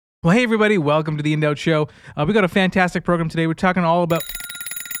Well, hey, everybody. Welcome to the INDOUBT Show. We got a fantastic program today. We're talking all about...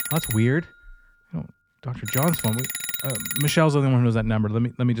 Oh, that's weird. Oh, Dr. John's phone. Michelle's the only one who knows that number.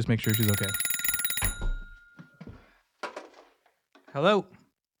 Let me just make sure she's okay. Hello?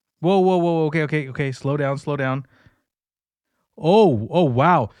 Whoa. Okay. Slow down. Oh,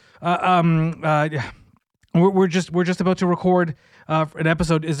 wow. We're just about to record an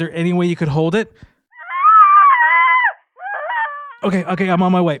episode. Is there any way you could hold it? Okay, I'm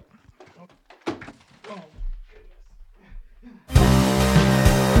on my way.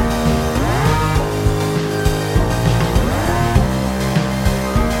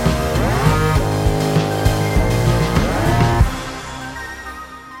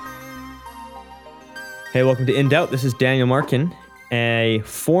 Hey, welcome to INDOUBT. This is Daniel Markin, a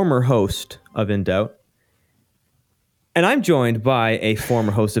former host of INDOUBT. And I'm joined by a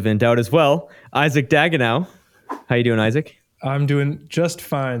former host of INDOUBT as well, Isaac Dagneau. How you doing, Isaac? I'm doing just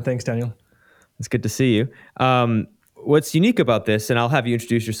fine. Thanks, Daniel. It's good to see you. What's unique about this, and I'll have you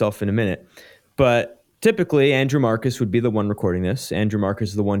introduce yourself in a minute, but typically Andrew Marcus would be the one recording this. Andrew Marcus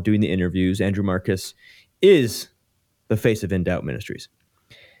is the one doing the interviews. Andrew Marcus is the face of INDOUBT Ministries.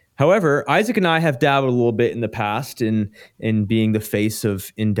 However, Isaac and I have dabbled a little bit in the past in being the face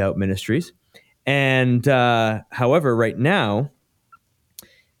of INDOUBT Ministries. And however, right now,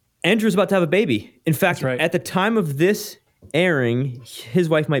 Andrew's about to have a baby. In fact, right. At the time of this airing, his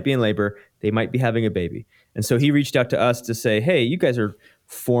wife might be in labor. They might be having a baby. And so he reached out to us to say, hey, you guys are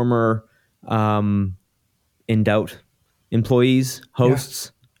former INDOUBT employees,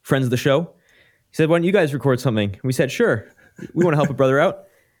 hosts, friends of the show. He said, why don't you guys record something? We said, sure. We want to help a brother out.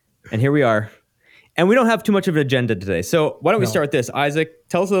 And here we are. And we don't have too much of an agenda today. So why don't we start this? Isaac,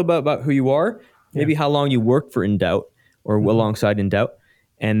 tell us a little bit about who you are, maybe how long you worked for INDOUBT or alongside INDOUBT,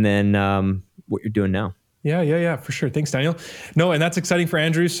 and then what you're doing now. Yeah, for sure. Thanks, Daniel. No, and that's exciting for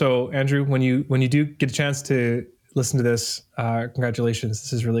Andrew. So Andrew, when you do get a chance to listen to this, congratulations.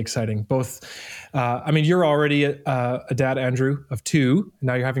 This is really exciting. Both, you're already a dad, Andrew, of two.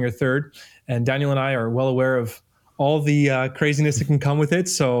 Now you're having your third. And Daniel and I are well aware of all the craziness that can come with it.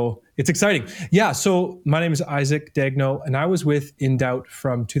 So it's exciting. Yeah, so my name is Isaac Dagneau, and I was with INDOUBT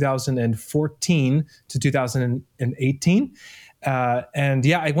from 2014 to 2018.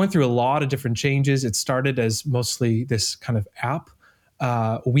 I went through a lot of different changes. It started as mostly this kind of app,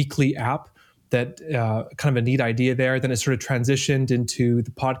 weekly app that kind of a neat idea there. Then it sort of transitioned into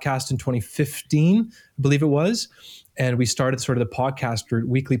the podcast in 2015, I believe it was. And we started sort of the podcast or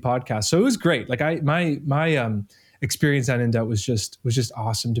weekly podcast. So it was great. Like my experience on INDOUBT was just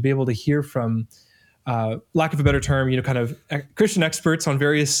awesome to be able to hear from, lack of a better term, kind of Christian experts on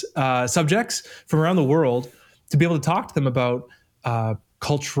various subjects from around the world, to be able to talk to them about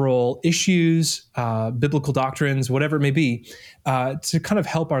cultural issues, biblical doctrines, whatever it may be, to kind of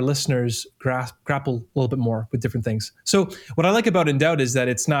help our listeners grapple a little bit more with different things. So what I like about INDOUBT is that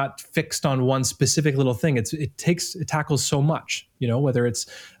it's not fixed on one specific little thing. It tackles so much, whether it's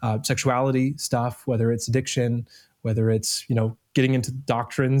sexuality stuff, whether it's addiction, whether it's, getting into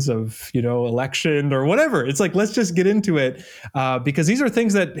doctrines of, election or whatever. It's like, let's just get into it because these are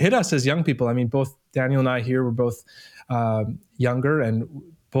things that hit us as young people. I mean, both Daniel and I here were both younger, and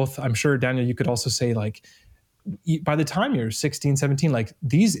both, I'm sure, Daniel, you could also say, like, by the time you're 16, 17, like,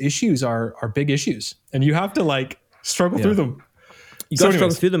 these issues are big issues, and you have to, like, struggle through them. You got to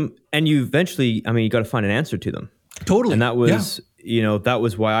struggle through them, and you eventually, you got to find an answer to them. Totally. And that was, that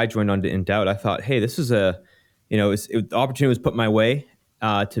was why I joined on to INDOUBT. I thought, hey, this is the opportunity was put my way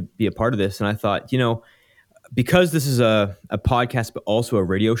to be a part of this. And I thought, because this is a podcast, but also a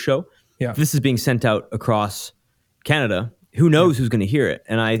radio show, if this is being sent out across Canada, who knows who's going to hear it?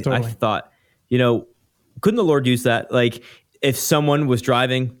 And I thought, couldn't the Lord use that? Like, if someone was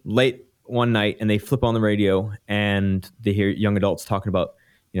driving late one night and they flip on the radio and they hear young adults talking about,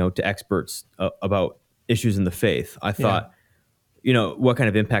 to experts about issues in the faith, I thought, what kind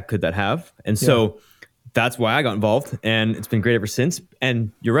of impact could that have? And so that's why I got involved, and it's been great ever since.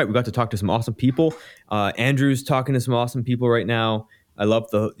 And you're right, we got to talk to some awesome people. Andrew's talking to some awesome people right now. I love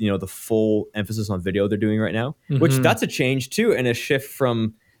the full emphasis on video they're doing right now, which that's a change too, and a shift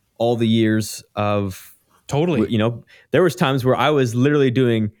from all the years of there was times where I was literally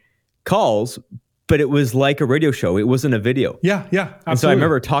doing calls, but it was like a radio show. It wasn't a video. Yeah, absolutely. And so I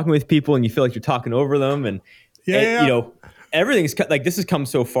remember talking with people, and you feel like you're talking over them, and everything's like, this has come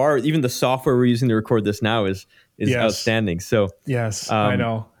so far. Even the software we're using to record this now is outstanding. So yes, I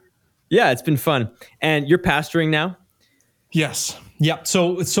know. Yeah, it's been fun. And you're pastoring now? Yes. Yeah.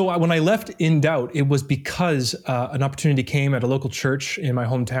 So when I left INDOUBT, it was because an opportunity came at a local church in my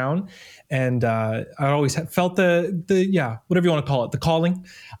hometown, and I always felt the whatever you want to call it, the calling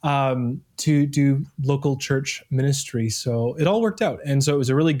to do local church ministry. So it all worked out, and so it was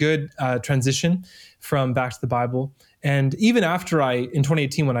a really good transition from Back to the Bible. And even after in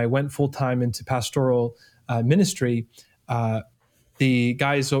 2018, when I went full time into pastoral ministry, the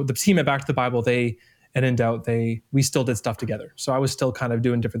guys, so the team at Back to the Bible, and INDOUBT, we still did stuff together. So I was still kind of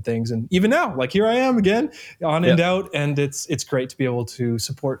doing different things. And even now, like here I am again on INDOUBT, and it's great to be able to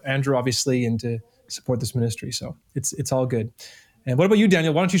support Andrew, obviously, and to support this ministry. So it's all good. And what about you,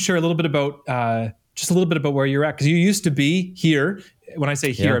 Daniel? Why don't you share a little bit about, just a little bit about where you're at? Because you used to be here. When I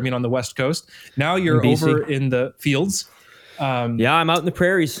say here, I mean on the West Coast. Now you're over in the fields. I'm out in the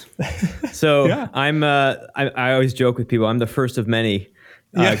prairies. So I always joke with people, I'm the first of many.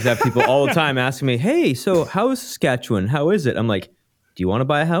 Because I have people all the time asking me, hey, so how is Saskatchewan? How is it? I'm like, do you want to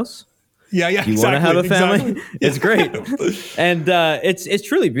buy a house? Yeah. Do you want to have a family? Exactly. It's great. And it's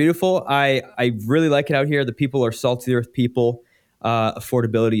truly beautiful. I really like it out here. The people are salt of the earth people.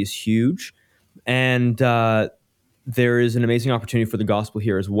 Affordability is huge. And there is an amazing opportunity for the gospel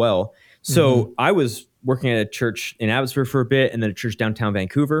here as well. So I was working at a church in Abbotsford for a bit, and then a church downtown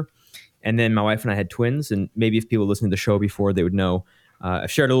Vancouver. And then my wife and I had twins. And maybe if people listened to the show before, they would know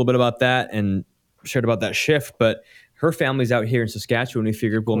I've shared a little bit about that and shared about that shift, but her family's out here in Saskatchewan. We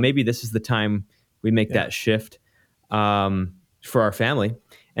figured, well, maybe this is the time we make that shift for our family.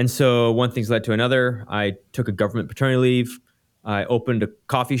 And so one thing's led to another. I took a government paternity leave. I opened a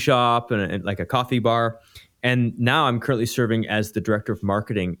coffee shop and like a coffee bar. And now I'm currently serving as the director of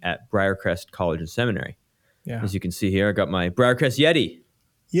marketing at Briarcrest College and Seminary. Yeah. As you can see here, I got my Briarcrest Yeti.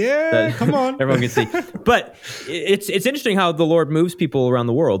 Yeah, come on. Everyone can see. But it's interesting how the Lord moves people around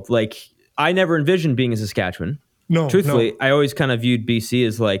the world. Like, I never envisioned being in Saskatchewan. No. Truthfully, I always kind of viewed BC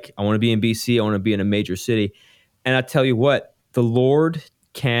as like, I want to be in BC. I want to be in a major city. And I tell you what, the Lord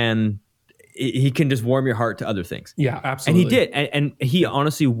he can just warm your heart to other things. Yeah, absolutely. And he did. And he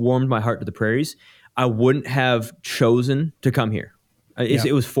honestly warmed my heart to the prairies. I wouldn't have chosen to come here.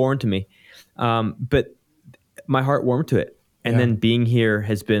 It was foreign to me. But my heart warmed to it. And then being here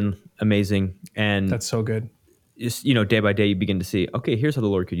has been amazing. And that's so good. Just, day by day, you begin to see, okay, here's how the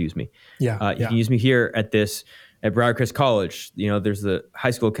Lord could use me. You can use me here at Briarcrest College. There's the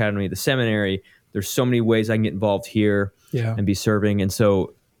high school academy, the seminary. There's so many ways I can get involved here and be serving. And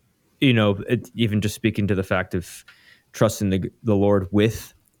so, even just speaking to the fact of trusting the Lord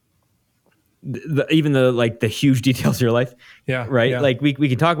with even the huge details of your life. Yeah. Right. Yeah. Like we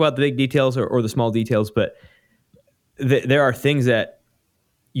can talk about the big details or the small details, but there are things that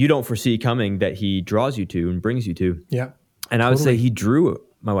you don't foresee coming that he draws you to and brings you to. Yeah. And I would say he drew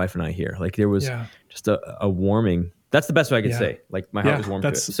my wife and I here. Like there was just a warming. That's the best way I could say. Like my heart was warm to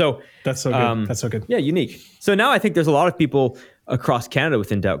it. So that's so good. That's so good. Yeah, unique. So now I think there's a lot of people across Canada with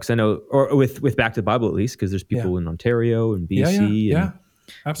INDOUBT, because I know, or with Back to the Bible at least, because there's people in Ontario and BC. Yeah,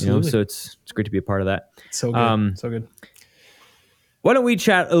 absolutely. So it's great to be a part of that. So good. So good. Why don't we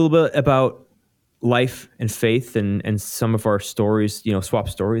chat a little bit about life and faith and some of our stories, swap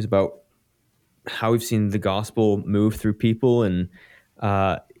stories about how we've seen the gospel move through people and,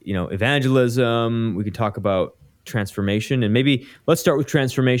 evangelism. We could talk about transformation, and maybe let's start with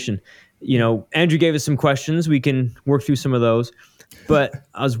transformation. Andrew gave us some questions. We can work through some of those, but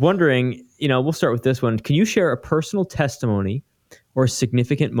I was wondering, we'll start with this one. Can you share a personal testimony or a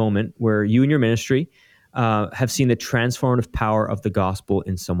significant moment where you and your ministry have seen the transformative power of the gospel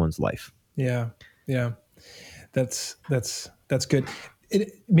in someone's life? Yeah. That's good.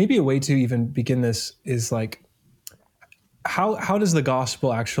 Maybe a way to even begin this is like, how does the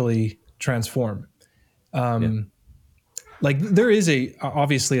gospel actually transform? Like there is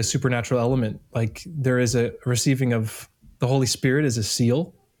obviously a supernatural element. Like there is a receiving of the Holy Spirit as a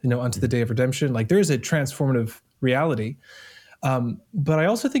seal, unto the day of redemption. Like there is a transformative reality. But I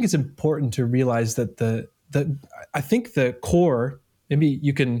also think it's important to realize that I think the core, maybe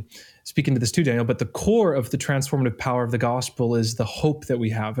you can speak into this too, Daniel, but the core of the transformative power of the gospel is the hope that we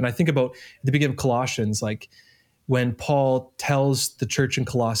have. And I think about at the beginning of Colossians, like when Paul tells the church in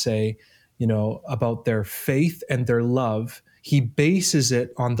Colossae, about their faith and their love, he bases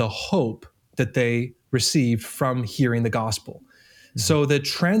it on the hope that they received from hearing the gospel. Mm-hmm. So the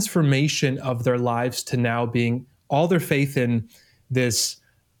transformation of their lives to now being all their faith in this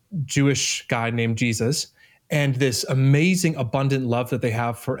Jewish guy named Jesus and this amazing abundant love that they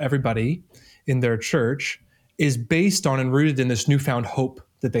have for everybody in their church is based on and rooted in this newfound hope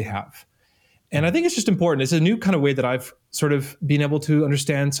that they have. And I think it's just important. It's a new kind of way that I've sort of been able to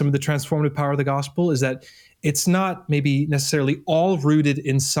understand some of the transformative power of the gospel, is that it's not maybe necessarily all rooted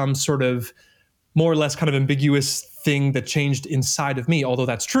in some sort of more or less kind of ambiguous thing that changed inside of me, although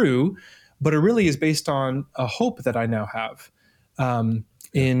that's true, but it really is based on a hope that I now have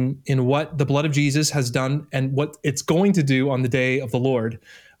in what the blood of Jesus has done and what it's going to do on the day of the Lord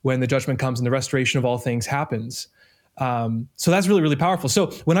when the judgment comes and the restoration of all things happens. So that's really, really powerful. So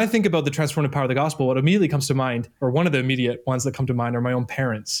when I think about the transformative power of the gospel, what immediately comes to mind, or one of the immediate ones that come to mind, are my own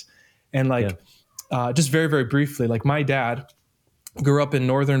parents. And just very, very briefly, like my dad grew up in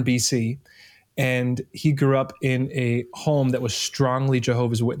northern BC, and he grew up in a home that was strongly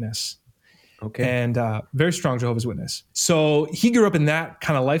Jehovah's Witness. Okay. And very strong Jehovah's Witness. So he grew up in that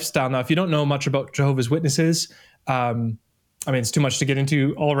kind of lifestyle. Now, if you don't know much about Jehovah's Witnesses, it's too much to get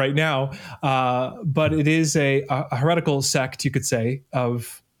into all right now, but it is a heretical sect, you could say,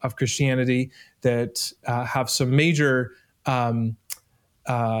 of Christianity that have some major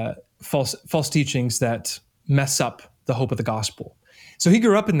false teachings that mess up the hope of the gospel. So he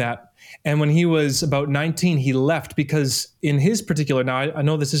grew up in that. And when he was about 19, he left because in his particular, now I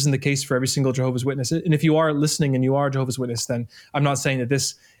know this isn't the case for every single Jehovah's Witness. And if you are listening and you are a Jehovah's Witness, then I'm not saying that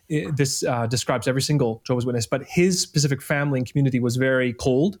this describes every single Jehovah's Witness, but his specific family and community was very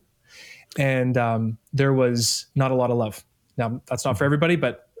cold, and there was not a lot of love. Now, that's not for everybody,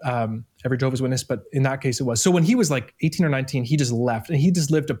 but every Jehovah's Witness, but in that case it was. So when he was like 18 or 19, he just left, and he just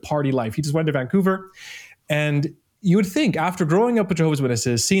lived a party life. He just went to Vancouver, and you would think, after growing up with Jehovah's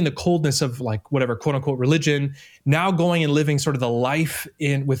Witnesses, seeing the coldness of like whatever quote unquote religion, now going and living sort of the life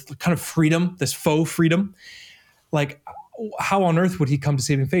with kind of freedom, this faux freedom, like how on earth would he come to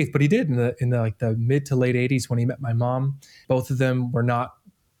saving faith? But he did in the mid to late 80s when he met my mom. Both of them were not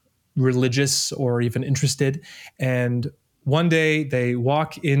religious or even interested. And one day they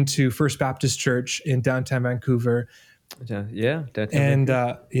walk into First Baptist Church in downtown Vancouver. Yeah. And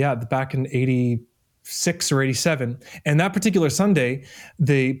back in 86 or 87. And that particular Sunday,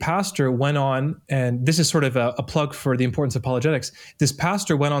 the pastor went on, and this is sort of a plug for the importance of apologetics. This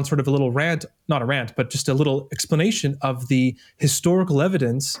pastor went on sort of a little rant, not a rant, but just a little explanation of the historical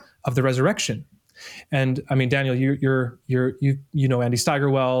evidence of the resurrection. And I mean, Daniel, you know Andy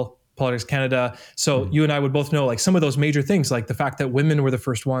Steiger well, Politics Canada. So you and I would both know like some of those major things, like the fact that women were the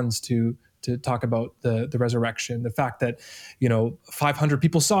first ones to talk about the resurrection, the fact that, 500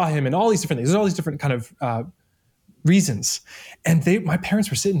 people saw him, and all these different things. There's all these different kind of reasons. And my parents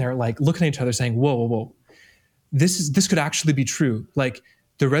were sitting there like looking at each other saying, whoa, this could actually be true. Like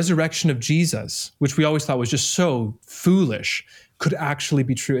the resurrection of Jesus, which we always thought was just so foolish, could actually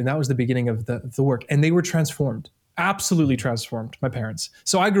be true. And that was the beginning of the work. And they were transformed. Absolutely transformed, my parents.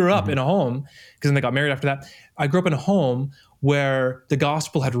 So I grew up in a home, because then they got married after that. I grew up in a home where the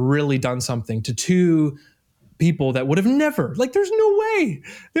gospel had really done something to two people that would have never, like there's no way.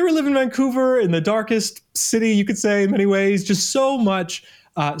 They were living in Vancouver, in the darkest city, you could say in many ways, just so much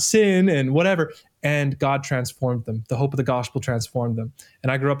sin and whatever. And God transformed them. The hope of the gospel transformed them.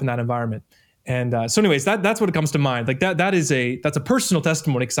 And I grew up in that environment. And so anyways, that's what comes to mind. Like that's a personal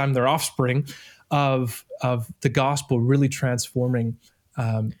testimony, because I'm their offspring of the gospel really transforming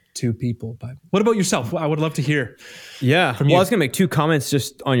to people. But what about yourself? I would love to hear. Yeah. From you. I was going to make two comments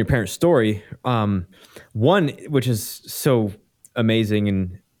just on your parents' story. One, which is so amazing.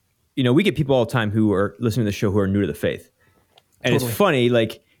 And, we get people all the time who are listening to the show who are new to the faith. And It's funny,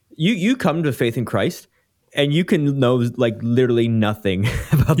 like you come to faith in Christ and you can know like literally nothing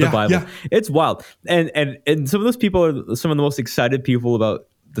about the Bible. Yeah. It's wild. And some of those people are some of the most excited people about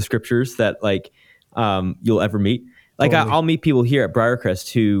the scriptures that like you'll ever meet. Like totally. I'll meet people here at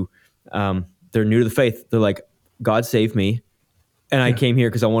Briarcrest who they're new to the faith. They're like, God saved me, and I came here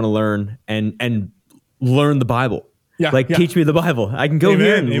because I want to learn and learn the Bible. Yeah, teach me the Bible. I can go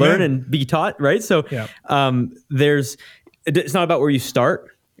here and learn and be taught, right? So it's not about where you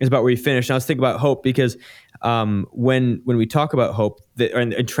start; it's about where you finish. And I was thinking about hope because when we talk about hope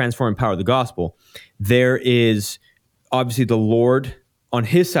and transforming power of the gospel, there is obviously the Lord on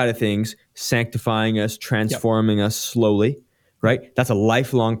His side of things, sanctifying us, transforming us slowly, right? That's a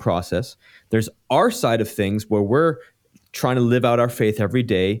lifelong process. There's our side of things where we're trying to live out our faith every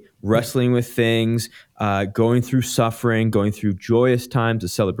day, wrestling with things, going through suffering, going through joyous times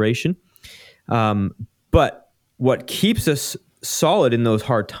of celebration. But what keeps us solid in those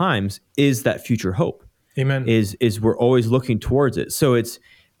hard times is that future hope. Amen. Is we're always looking towards it. So it's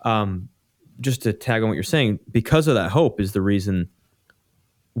just to tag on what you're saying, because of that hope is the reason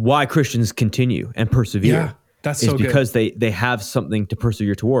why Christians continue and persevere. Yeah, that's so good. Because they have something to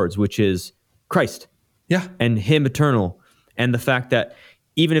persevere towards, which is Christ. Yeah. And Him eternal. And the fact that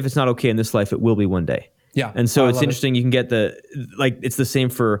even if it's not okay in this life, it will be one day. Yeah. And so I it's love interesting. You can get it's the same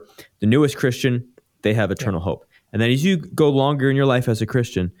for the newest Christian. They have eternal hope. And then as you go longer in your life as a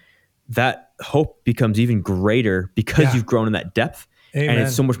Christian, that hope becomes even greater because you've grown in that depth. Amen. And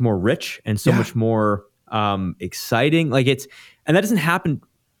it's so much more rich and so much more exciting. And that doesn't happen.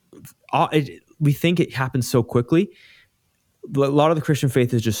 We think it happens so quickly. A lot of the Christian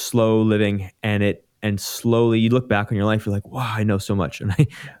faith is just slow living, and slowly you look back on your life, you're like, wow, I know so much.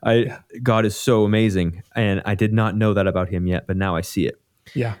 And God is so amazing. And I did not know that about him yet, but now I see it.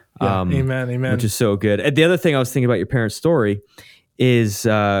 Yeah. Amen. Which is so good. And the other thing I was thinking about your parents' story is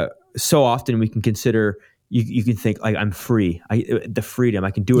so often we can consider, you can think like, I'm free. The freedom,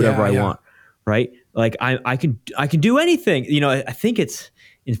 I can do whatever I want, right? Like I can do anything. I think it's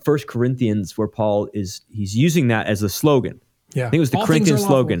in 1 Corinthians where he's using that as a slogan. Yeah. I think it was the All Corinthian things are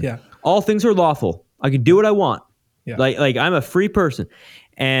lawful. slogan. Yeah. All things are lawful. I can do what I want. Yeah. Like I'm a free person.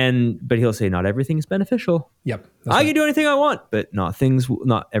 But he'll say not everything is beneficial. Yep. I can do anything I want, but not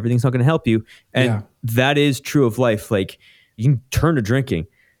everything's not going to help you. And that is true of life. Like you can turn to drinking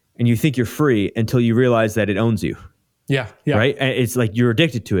and you think you're free until you realize that it owns you. Yeah. Right. And it's like you're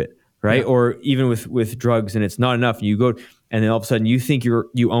addicted to it. Right. Yeah. Or even with drugs and it's not enough. And you go and then all of a sudden you think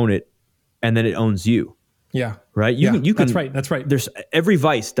you own it and then it owns you. Yeah. Right. You can, That's right. There's every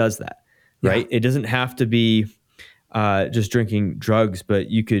vice does that. Right. It doesn't have to be just drinking drugs, but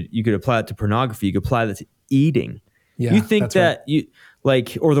you could apply it to pornography. You could apply that to eating. Yeah, you think that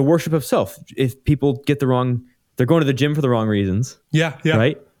or the worship of self. If people they're going to the gym for the wrong reasons. Yeah.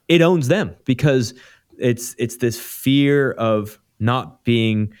 Right. It owns them because it's this fear of not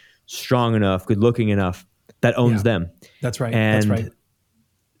being strong enough, good looking enough that owns them. That's right. And that's right.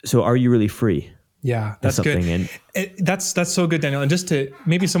 So are you really free? Yeah, that's good. That's so good, Daniel. And just to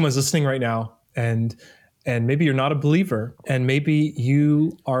maybe someone's listening right now and maybe you're not a believer and maybe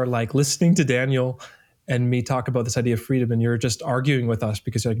you are like listening to Daniel and me talk about this idea of freedom and you're just arguing with us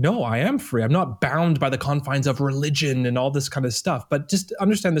because you're like, no, I am free. I'm not bound by the confines of religion and all this kind of stuff. But just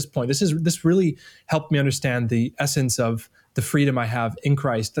understand this point. This really helped me understand the essence of the freedom I have in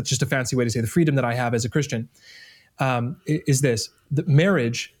Christ. That's just a fancy way to say the freedom that I have as a Christian. Is this. The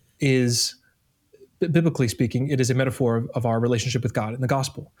marriage is, biblically speaking, it is a metaphor of our relationship with God in the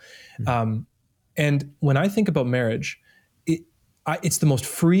gospel. Mm-hmm. And when I think about marriage, it's the most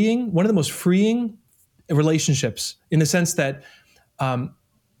freeing, one of the most freeing relationships in the sense that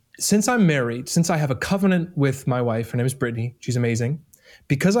since I'm married, since I have a covenant with my wife, her name is Brittany, she's amazing.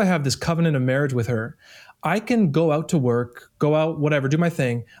 Because I have this covenant of marriage with her, I can go out to work, go out, whatever, do my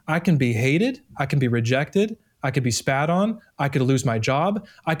thing. I can be hated. I can be rejected. I could be spat on. I could lose my job.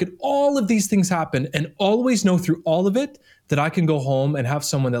 All of these things happen and always know through all of it that I can go home and have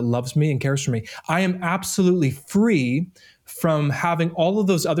someone that loves me and cares for me. I am absolutely free from having all of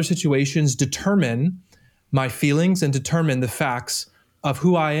those other situations determine my feelings and determine the facts of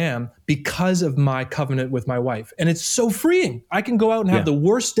who I am because of my covenant with my wife. And it's so freeing. I can go out and have the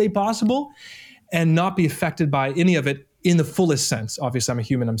worst day possible and not be affected by any of it in the fullest sense. Obviously, I'm a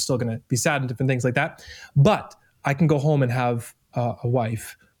human. I'm still going to be sad and different things like that. But I can go home and have a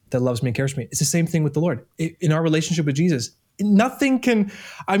wife that loves me and cares for me. It's the same thing with the Lord. In our relationship with Jesus, nothing can,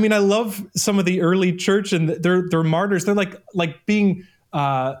 I love some of the early church and they're martyrs. They're like being,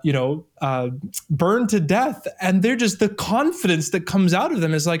 burned to death. And they're just, the confidence that comes out of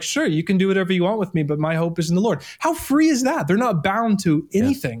them is like, sure, you can do whatever you want with me, but my hope is in the Lord. How free is that? They're not bound to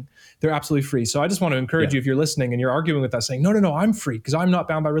anything. Yeah. They're absolutely free. So I just want to encourage you, if you're listening and you're arguing with us saying, no, I'm free because I'm not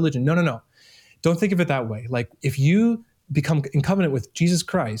bound by religion. No. Don't think of it that way. Like if you become in covenant with Jesus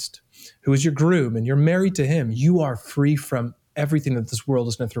Christ, who is your groom and you're married to him, you are free from everything that this world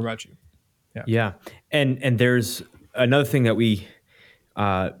is going to throw at you. Yeah. And there's another thing that we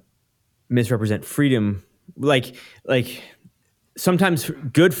misrepresent freedom. Like sometimes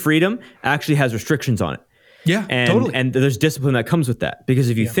good freedom actually has restrictions on it. Yeah, totally. And there's discipline that comes with that. Because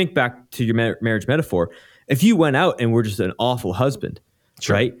if you think back to your marriage metaphor, if you went out and were just an awful husband,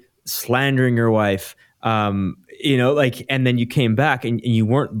 right? Slandering your wife, and then you came back and you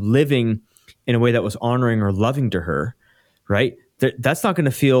weren't living in a way that was honoring or loving to her, right? That's not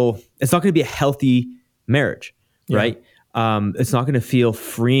going to it's not going to be a healthy marriage, right? It's not going to feel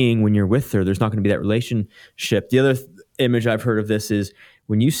freeing when you're with her. There's not going to be that relationship. The other image I've heard of this is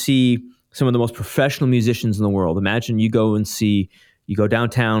when you see some of the most professional musicians in the world. Imagine you go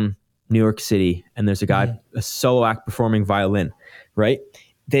downtown New York City and there's a guy, a solo act performing violin, right?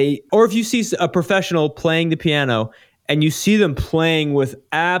 Or if you see a professional playing the piano and you see them playing with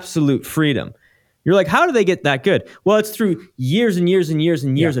absolute freedom, you're like, how do they get that good? Well, it's through years and years and years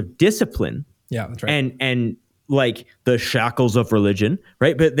and years of discipline. Yeah, that's right. And like the shackles of religion,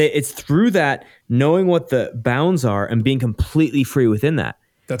 right? But it's through that, knowing what the bounds are and being completely free within that.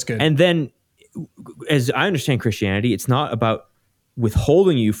 That's good. And then, as I understand Christianity, it's not about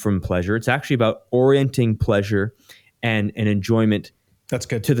withholding you from pleasure. It's actually about orienting pleasure and enjoyment That's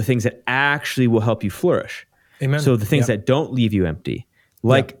good. to the things that actually will help you flourish. Amen. So the things that don't leave you empty,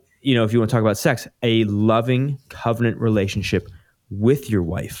 like, you know, if you want to talk about sex, a loving covenant relationship with your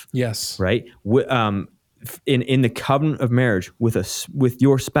wife. Yes. Right. In the covenant of marriage with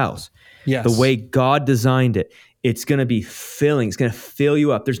your spouse. Yes. The way God designed it, it's going to be filling. It's going to fill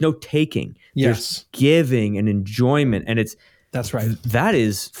you up. There's no taking. Yes. There's giving and enjoyment, and that's right. That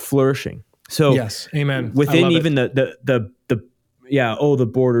is flourishing. So yes, amen. Within even the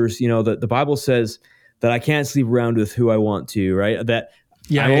borders, you know, the Bible says that I can't sleep around with who I want to, right? That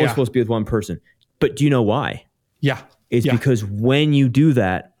I'm only supposed to be with one person. But do you know why? Yeah. It's because when you do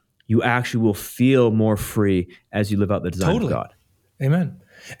that, you actually will feel more free as you live out the design of God. Amen.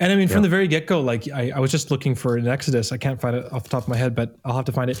 And I mean, from the very get-go, like I was just looking for in Exodus, I can't find it off the top of my head, but I'll have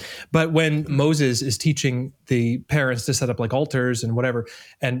to find it. But when Moses is teaching the parents to set up like altars and whatever,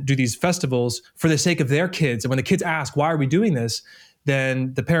 and do these festivals for the sake of their kids, and when the kids ask, why are we doing this?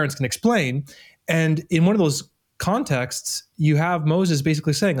 Then the parents can explain. And in one of those contexts, you have Moses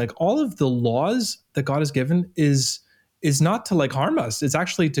basically saying, like, all of the laws that God has given is not to like harm us. It's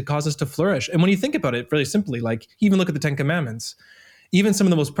actually to cause us to flourish. And when you think about it very simply, like even look at the 10 Commandments, even some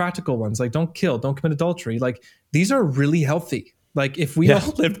of the most practical ones, like don't kill, don't commit adultery, like these are really healthy. Like if we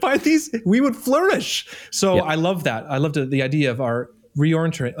all lived by these, we would flourish. So I love that. I love the idea of our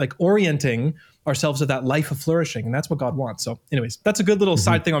orienting ourselves to that life of flourishing. And that's what God wants. So anyways, that's a good little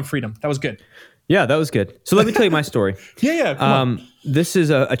side thing on freedom. That was good. Yeah, that was good. So let me tell you my story. Come on. This is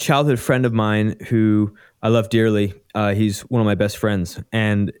a childhood friend of mine who I love dearly. He's one of my best friends,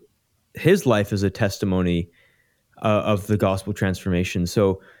 and his life is a testimony of the gospel transformation.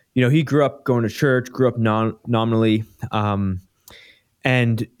 So, you know, he grew up going to church, grew up nominally,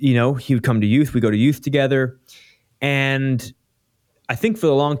 and, you know, he would come to youth. We go to youth together, and I think for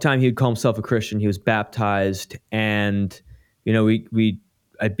a long time he would call himself a Christian. He was baptized, and, you know,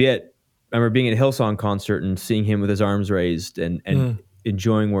 I remember being at a Hillsong concert and seeing him with his arms raised and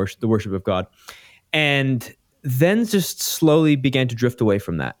enjoying the worship of God. And then just slowly began to drift away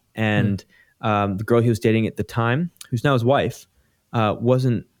from that. And the girl he was dating at the time, who's now his wife,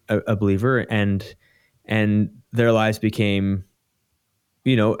 wasn't a believer. And their lives became,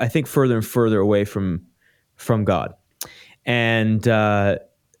 you know, I think further and further away from God. And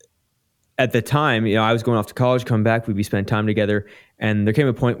at the time, you know, I was going off to college, coming back, we'd be spending time together. And there came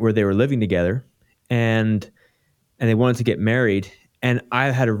a point where they were living together and they wanted to get married. And I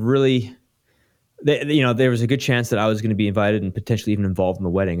had there was a good chance that I was going to be invited and potentially even involved in the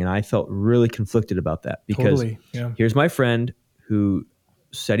wedding. And I felt really conflicted about that because here's my friend who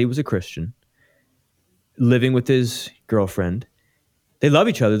said he was a Christian, living with his girlfriend. They love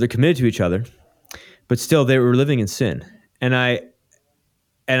each other. They're committed to each other, but still they were living in sin. And I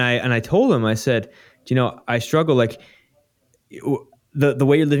told him, I said, you know, I struggle, like the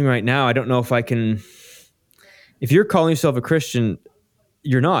way you're living right now. I don't know if I can, if you're calling yourself a Christian,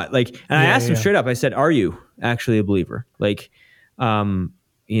 you're not, like, and I asked him straight up, I said, are you actually a believer? Like,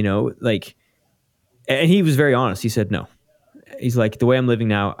 you know, like, and he was very honest. He said, no. He's like, the way I'm living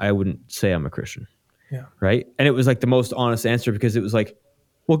now, I wouldn't say I'm a Christian. Yeah. Right. And it was like the most honest answer because it was like,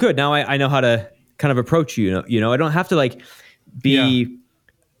 well, good. Now I know how to kind of approach you. You know, I don't have to like be,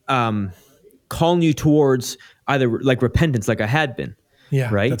 calling you towards either like repentance, like I had been. Yeah.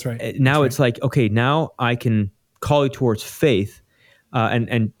 Right. That's right. Now it's like, okay, now I can call you towards faith,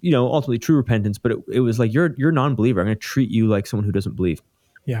 and you know, ultimately true repentance. But it was like, you're a non-believer. I'm going to treat you like someone who doesn't believe.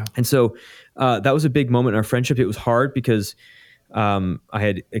 Yeah. And so that was a big moment in our friendship. It was hard because I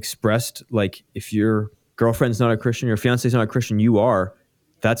had expressed, like, if your girlfriend's not a Christian, your fiance's not a Christian, you are,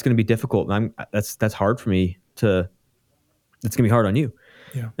 that's going to be difficult. And that's hard for me it's going to be hard on you.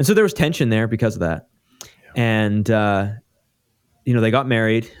 Yeah. And so there was tension there because of that. Yeah. And, you know, they got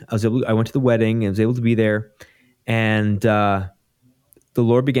married. I went to the wedding and was able to be there. And the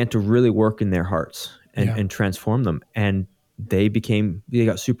Lord began to really work in their hearts and transform them. And they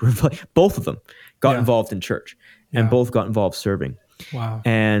got super involved. Both of them got involved in church and both got involved serving. Wow.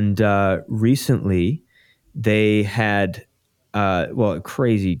 And recently they had, a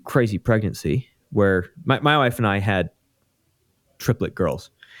crazy pregnancy where my wife and I had triplet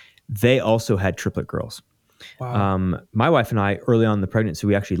girls. They also had triplet girls. Wow. My wife and I, early on in the pregnancy,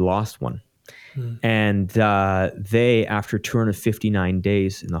 we actually lost one. And they, after 259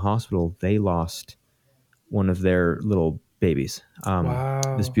 days in the hospital, they lost one of their little babies. Wow.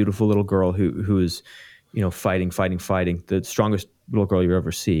 This beautiful little girl who is fighting, the strongest little girl you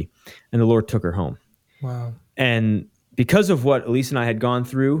ever see. And the Lord took her home. Wow. And because of what Elise and I had gone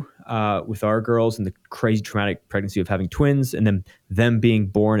through with our girls and the crazy traumatic pregnancy of having twins and then them being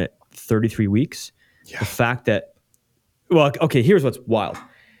born at 33 weeks, the fact that, here's what's wild.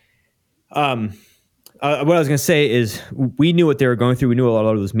 What I was going to say is we knew what they were going through. We knew what a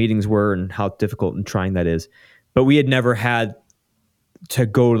lot of those meetings were and how difficult and trying that is. But we had never had to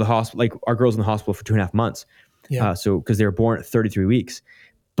go to the hospital, like our girls in the hospital for 2.5 months. Yeah. So because they were born at 33 weeks.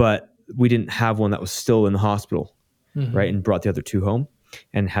 But we didn't have one that was still in the hospital, right? And brought the other two home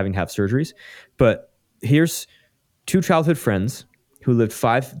and having to have surgeries. But here's two childhood friends who lived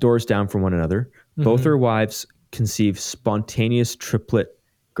 5 doors down from one another. Both their wives conceived spontaneous triplet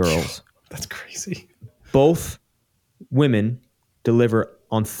girls. That's crazy. Both women deliver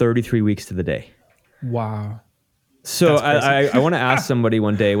on 33 weeks to the day. Wow. So I want to ask somebody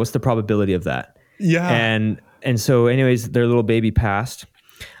one day, what's the probability of that? Yeah. And so anyways, their little baby passed.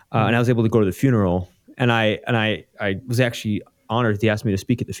 And I was able to go to the funeral, and I was actually honored. They asked me to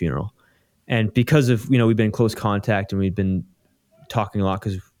speak at the funeral, and because of we've been in close contact and we've been talking a lot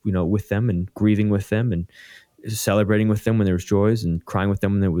because with them and grieving with them and celebrating with them when there was joys and crying with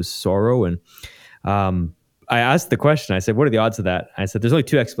them when there was sorrow. And I asked the question. I said, "What are the odds of that?" I said, "There's only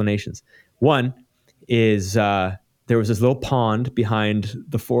 2 explanations. One is there was this little pond behind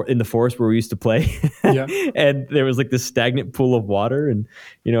in the forest where we used to play. And there was like this stagnant pool of water, and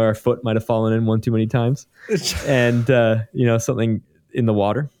our foot might have fallen in one too many times, and something in the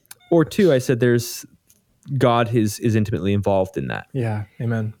water. Or 2, I said there's God is intimately involved in that. Yeah,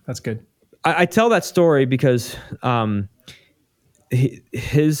 amen. That's good. I tell that story because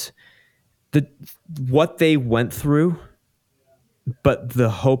what they went through, but the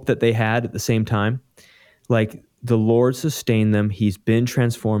hope that they had at the same time, like the Lord sustained them. He's been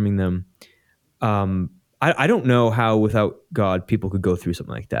transforming them. I don't know how without God people could go through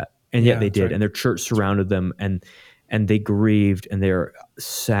something like that, and yet they did. Right. And their church surrounded them, and they grieved, and they're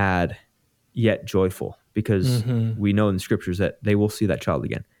sad yet joyful because we know in the scriptures that they will see that child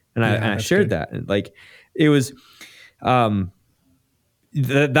again. And I shared that, and like it was, that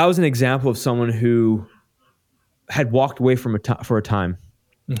was an example of someone who had walked away from for a time.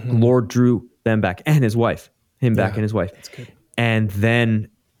 The Lord drew them back, and him back and his wife. That's good. And then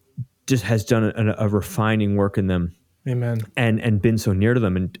just has done a refining work in them. Amen. And been so near to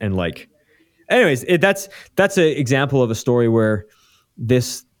them. And like, anyways, that's an example of a story where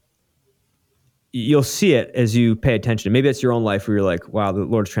you'll see it as you pay attention. Maybe it's your own life where you're like, wow, the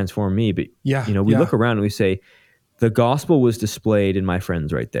Lord's transformed me. But we look around and we say, the gospel was displayed in my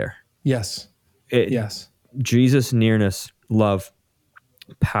friends right there. Yes. Jesus' nearness, love,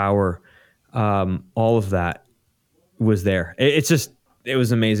 power, all of that was there. It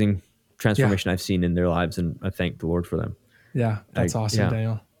was amazing transformation I've seen in their lives, and I thank the Lord for them. Yeah, that's awesome,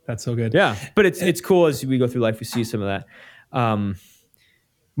 Daniel. That's so good. Yeah, but it's cool as we go through life, we see some of that.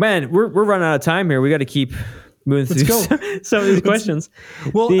 Man, we're running out of time here. We got to keep moving through some of these questions.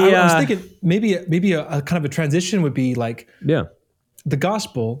 Well, I was thinking maybe a kind of a transition would be like the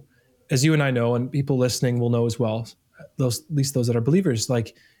gospel, as you and I know, and people listening will know as well, at least those that are believers,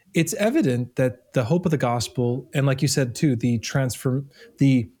 like it's evident that the hope of the gospel, and like you said too, the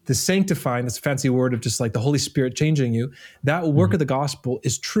sanctifying, this fancy word of just like the Holy Spirit changing you, that work of the gospel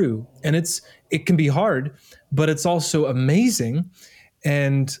is true. And it can be hard, but it's also amazing.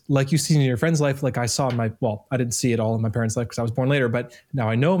 And like you see in your friend's life, like I saw in I didn't see it all in my parents' life because I was born later, but now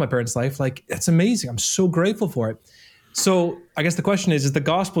I know my parents' life, like it's amazing. I'm so grateful for it. So I guess the question is the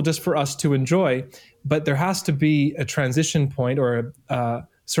gospel just for us to enjoy, but there has to be a transition point or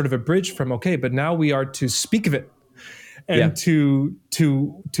sort of a bridge from, okay, but now we are to speak of it and to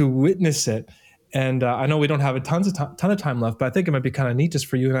witness it. And I know we don't have a ton of time left, but I think it might be kind of neat just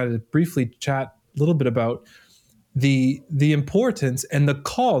for you and I to briefly chat a little bit about the importance and the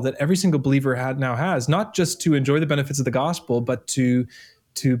call that every single believer now has, not just to enjoy the benefits of the gospel, but to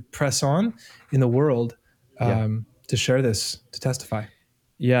press on in the world, to share this, to testify.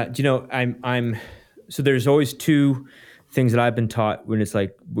 Yeah, I'm so there's always 2 things that I've been taught when it's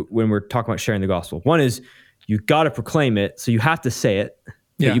like when we're talking about sharing the gospel. One is you got to proclaim it, so you have to say it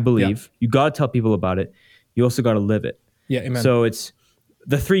that you believe. You got to tell people about it. You also got to live it. Yeah, amen. So it's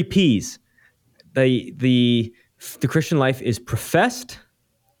the 3 P's. The Christian life is professed,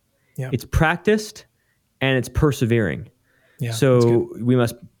 it's practiced, and it's persevering. Yeah, so we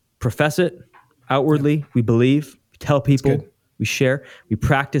must profess it outwardly. We believe, we tell people, we share, we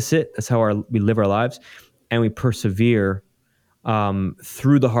practice it. That's how we live our lives, and we persevere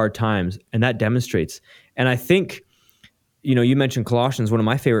through the hard times, and that demonstrates. And I think, you mentioned Colossians. One of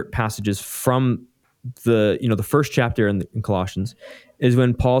my favorite passages from the first chapter in Colossians is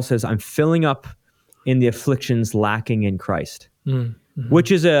when Paul says, "I'm filling up in the afflictions lacking in Christ,"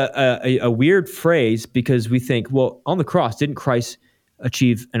 which is a weird phrase because we think, well, on the cross, didn't Christ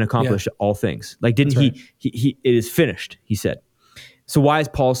achieve and accomplish all things? Like, didn't he? It is finished, he said. So why is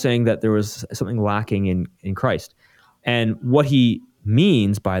Paul saying that there was something lacking in Christ? And what he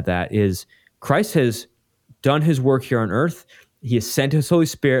means by that is Christ has done his work here on earth. He has sent his Holy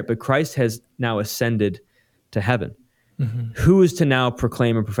Spirit, but Christ has now ascended to heaven. Who is to now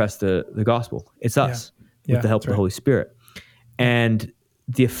proclaim and profess the gospel? It's us, with the help of the Holy Spirit. And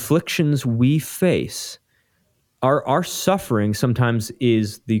the afflictions we face, our suffering sometimes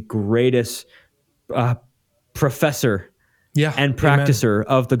is the greatest professor and practicer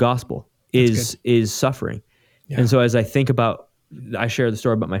of the gospel is suffering. And so as I think about, I share the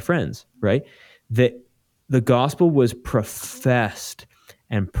story about my friends, right? That the gospel was professed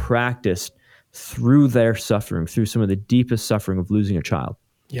and practiced through their suffering, through some of the deepest suffering of losing a child.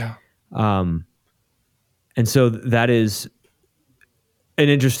 And so that is an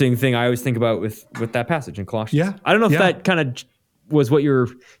interesting thing I always think about with that passage in Colossians. I don't know if that kind of was what you're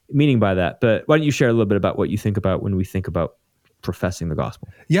meaning by that, but why don't you share a little bit about what you think about when we think about professing the gospel?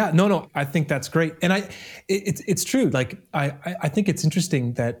 No, I think that's great. And it's true. Like, I think it's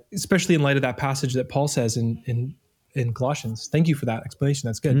interesting that, especially in light of that passage that Paul says in Colossians, thank you for that explanation.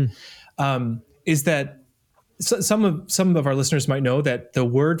 That's good. Is that some of our listeners might know that the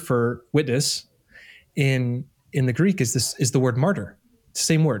word for witness in the Greek is the word martyr. It's the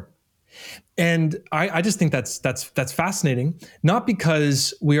same word. And I just think that's fascinating, not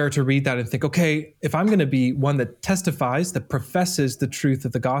because we are to read that and think, okay, if I'm going to be one that testifies, that professes the truth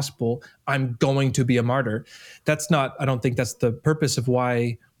of the gospel, I'm going to be a martyr. I don't think that's the purpose of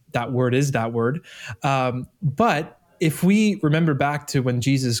why that word is that word. But if we remember back to when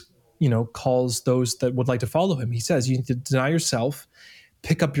Jesus, calls those that would like to follow him, he says, you need to deny yourself,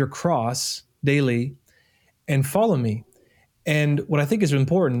 pick up your cross daily, and follow me. And what I think is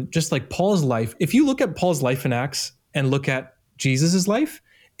important, just like Paul's life, if you look at Paul's life in Acts and look at Jesus's life,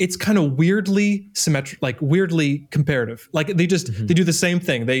 it's kind of weirdly symmetric, like weirdly comparative. Like they do the same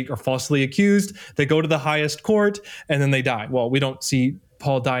thing. They are falsely accused. They go to the highest court and then they die. Well, we don't see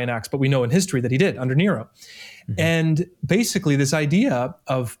Paul die in Acts, but we know in history that he did under Nero. And basically this idea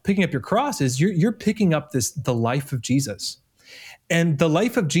of picking up your cross is you're picking up the life of Jesus. And the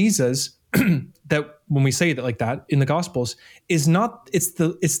life of Jesus, that when we say that like that in the Gospels, it's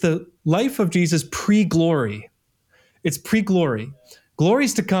the life of Jesus pre-glory. It's pre-glory.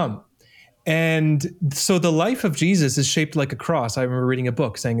 Glory's to come. And so the life of Jesus is shaped like a cross. I remember reading a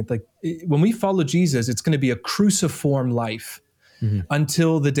book saying when we follow Jesus, it's going to be a cruciform life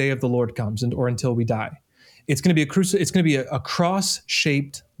until the day of the Lord comes or until we die. It's going to be a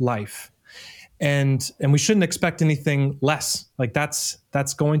cross-shaped life. And we shouldn't expect anything less. Like that's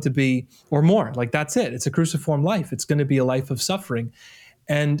going to be, or more, like that's it. It's a cruciform life. It's going to be a life of suffering.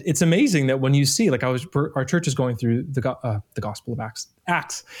 And it's amazing that when you see, like our church is going through the Gospel of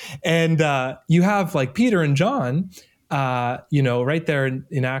Acts. And you have like Peter and John, right there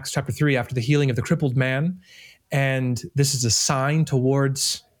in Acts chapter 3, after the healing of the crippled man. And this is a sign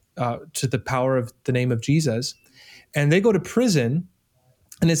towards, to the power of the name of Jesus. And they go to prison.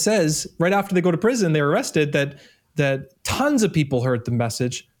 And it says right after they go to prison, they're arrested, that tons of people heard the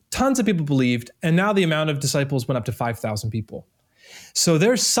message, tons of people believed, and now the amount of disciples went up to 5,000 people. So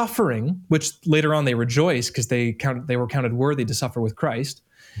their suffering, which later on they rejoiced because they were counted worthy to suffer with Christ,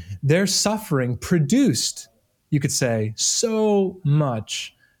 their suffering produced, you could say, so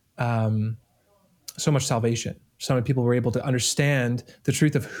much salvation. So many people were able to understand the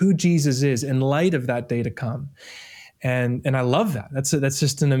truth of who Jesus is in light of that day to come. And I love that. That's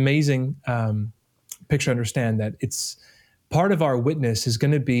just an amazing picture to understand that it's part of our witness is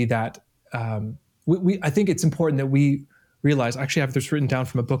going to be that I think it's important that we realize, actually I have this written down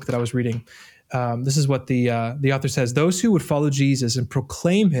from a book that I was reading. This is what the author says: those who would follow Jesus and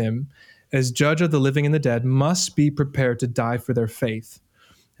proclaim him as judge of the living and the dead must be prepared to die for their faith.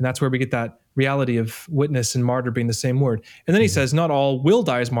 And that's where we get that reality of witness and martyr being the same word. And then he says, not all will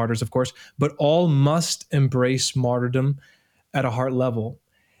die as martyrs, of course, but all must embrace martyrdom at a heart level.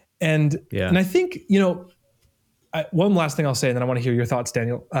 And I think, one last thing I'll say, and then I want to hear your thoughts,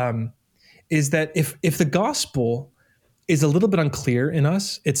 Daniel, is that if the gospel is a little bit unclear in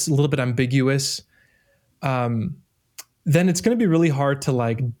us, it's a little bit ambiguous, then it's going to be really hard to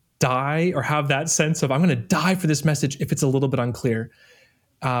like die or have that sense of I'm going to die for this message if it's a little bit unclear.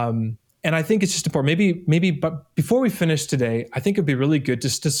 And I think it's just important. Maybe, but before we finish today, I think it'd be really good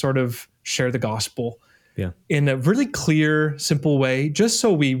just to sort of share the gospel in a really clear, simple way, just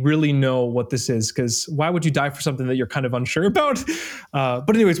so we really know what this is. Because why would you die for something that you're kind of unsure about?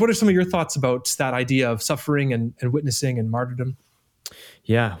 But anyways, what are some of your thoughts about that idea of suffering and witnessing and martyrdom?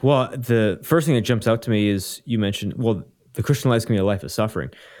 Yeah. Well, the first thing that jumps out to me is you mentioned, well, the Christian life is going to be a life of suffering.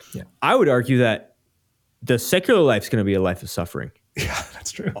 Yeah. I would argue that the secular life is going to be a life of suffering. Yeah,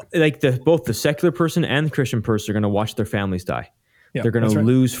 that's true. Like both the secular person and the Christian person are going to watch their families die. Yeah, they're going to right.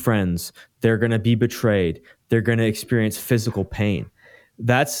 lose friends. They're going to be betrayed. They're going to experience physical pain.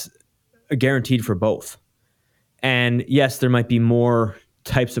 That's guaranteed for both. And yes, there might be more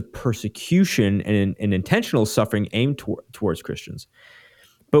types of persecution and intentional suffering aimed towards Christians.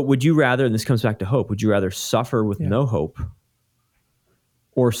 But would you rather, and this comes back to hope, would you rather suffer with no hope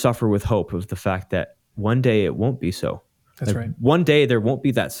or suffer with hope of the fact that one day it won't be so? That's right. One day there won't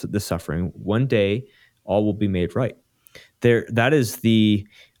be the suffering. One day all will be made right. That is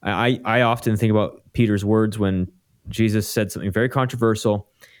I often think about Peter's words when Jesus said something very controversial.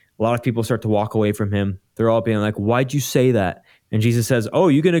 A lot of people start to walk away from him. They're all being like, why'd you say that? And Jesus says, oh,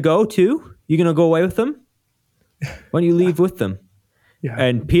 you going to go too? You going to go away with them? Why don't you leave with them? Yeah.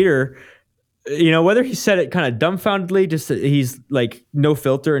 And Peter, whether he said it kind of dumbfoundedly, just that he's like no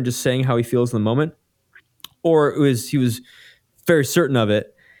filter and just saying how he feels in the moment, or he was very certain of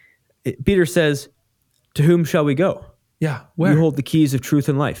it. Peter says, to whom shall we go? Yeah. Where? You hold the keys of truth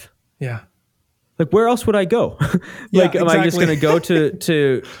and life. Yeah. Like, where else would I go? Am I just going to go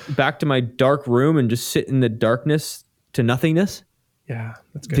to back to my dark room and just sit in the darkness to nothingness? Yeah.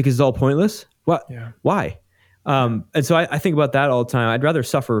 That's good. Because it's all pointless? What? Yeah. Why? And so I think about that all the time. I'd rather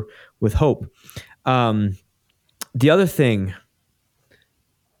suffer with hope. The other thing,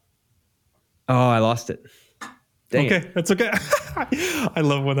 I lost it. Dang it. That's okay. I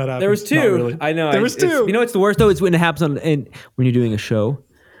love when that happens. There was two. Not really. I know. There was two. It's the worst though. It's when it happens when you're doing a show.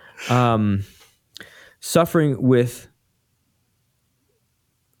 Suffering with.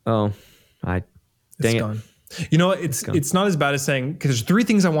 Dang It's it. gone. It's not as bad as saying, because there's three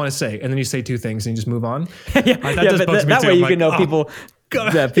things I want to say, and then you say two things and you just move on. That way you can know people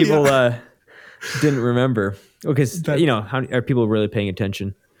didn't remember. Because how are people really paying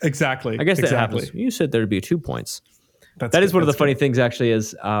attention? Exactly. I guess that happens. You said there'd be 2 points. That is one of the funny things actually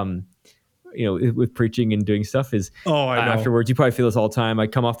is, with preaching and doing stuff is I know. Afterwards, you probably feel this all the time. I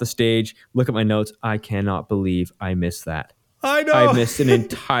come off the stage, look at my notes. I cannot believe I missed that. I know. I missed an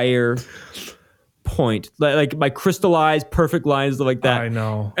entire point, like my crystallized perfect lines, stuff like that. I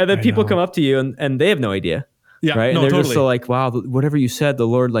know. And then people come up to you and they have no idea. Yeah, right. No, and they're totally. just so like, wow, whatever you said, the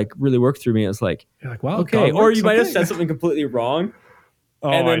Lord like really worked through me. It's like, you're like, wow, okay. Or you might have said something completely wrong.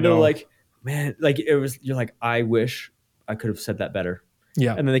 And then they're like, man, like you're like, I wish I could have said that better.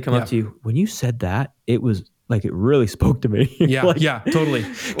 Yeah. And then they come up to you, when you said that, it was like, it really spoke to me. Yeah. Like, yeah, totally.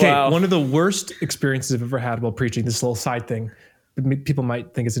 Okay. Wow. One of the worst experiences I've ever had while preaching, this little side thing, but people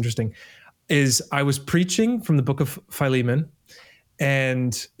might think it's interesting, is I was preaching from the book of Philemon,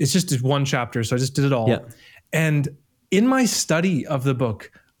 and it's just one chapter. So I just did it all. Yeah. And in my study of the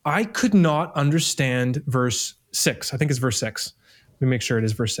book, I could not understand verse 6. I think it's verse 6. Let me make sure it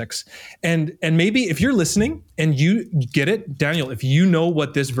is verse 6. And maybe if you're listening and you get it, Daniel, if you know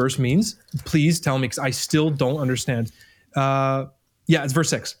what this verse means, please tell me, because I still don't understand. It's verse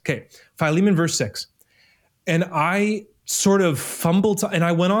 6. Okay. Philemon verse 6. And I sort of fumbled, and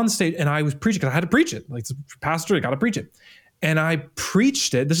I went on stage and I was preaching, because I had to preach it. Like, pastor, I got to preach it. And I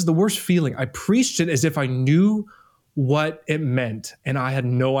preached it. This is the worst feeling. I preached it as if I knew what it meant, and I had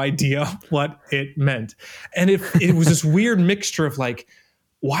no idea what it meant. And it was this weird mixture of like,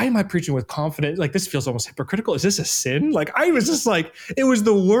 why am I preaching with confidence? Like, this feels almost hypocritical. Is this a sin? Like, I was just like, it was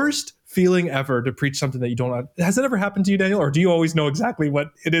the worst feeling ever to preach something that you don't know. Has that ever happened to you, Daniel? Or do you always know exactly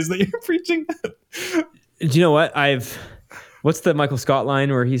what it is that you're preaching? Do you know what? What's the Michael Scott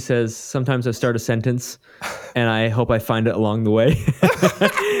line where he says, sometimes I start a sentence and I hope I find it along the way.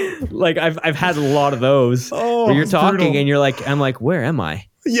 Like I've had a lot of those where you're talking brutal. And you're like, I'm like, where am I?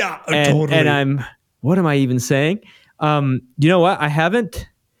 Yeah, totally. And what am I even saying? You know what? I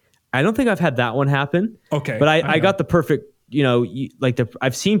don't think I've had that one happen. Okay. But I got the perfect,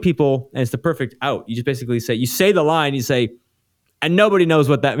 I've seen people and it's the perfect out. You just basically you say the line, you say, and nobody knows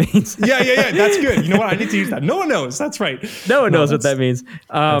what that means. Yeah. That's good. You know what? I need to use that. No one knows. That's right. No one knows what that means.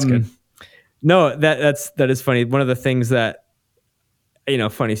 That's good. No, that is funny. One of the things that,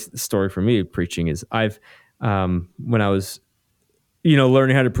 funny story for me preaching is when I was,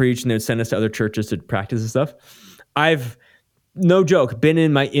 learning how to preach and they'd send us to other churches to practice and stuff. I've, no joke, been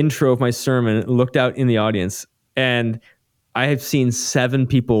in my intro of my sermon, looked out in the audience, and I have seen 7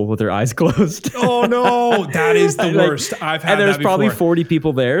 people with their eyes closed. Oh no, that is the worst. I've had and there's that probably before. 40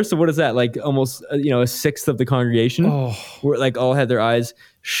 people there. So what is that? Like almost, a sixth of the congregation were like all had their eyes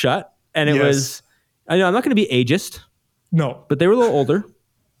shut. And it was, I know I'm not going to be ageist, No. but they were a little older.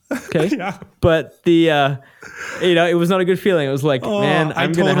 Okay. Yeah. But the, it was not a good feeling. It was like, man,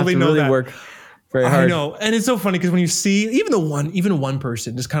 I'm going to have to really work very hard. I know. And it's so funny because when you see even one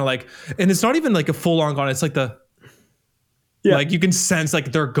person just kind of like, and it's not even like a full on gone. It's like like you can sense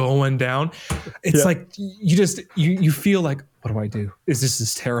like they're going down. It's like you feel like, what do I do? This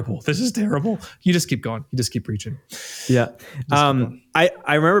is terrible. This is terrible. You just keep going. You just keep reaching. Yeah. I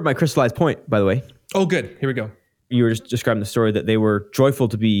remember my crystallized point, by the way. Oh, good. Here we go. You were just describing the story that they were joyful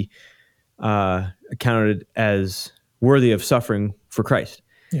to be accounted as worthy of suffering for Christ.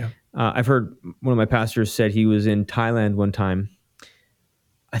 Yeah. I've heard one of my pastors said he was in Thailand one time.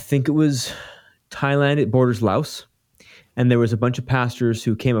 I think it was Thailand. It borders Laos. And there was a bunch of pastors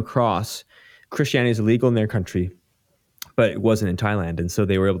who came across Christianity is illegal in their country, but it wasn't in Thailand. And so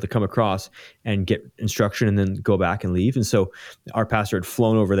they were able to come across and get instruction and then go back and leave. And so our pastor had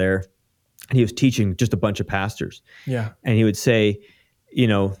flown over there and he was teaching just a bunch of pastors. Yeah. And he would say,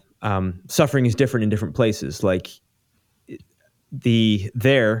 suffering is different in different places. Like he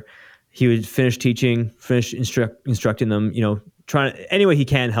would finish teaching, instructing them, trying any way he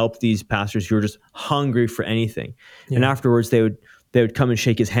can help these pastors who are just hungry for anything. Yeah. And afterwards they would come and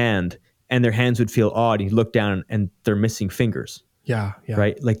shake his hand and their hands would feel odd. He'd look down and they're missing fingers. Yeah.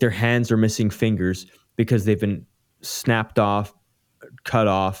 Right? Like their hands are missing fingers because they've been snapped off, cut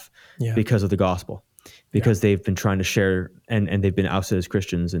off because of the gospel. Because they've been trying to share and they've been ousted as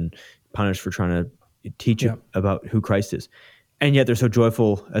Christians and punished for trying to teach about who Christ is. And yet they're so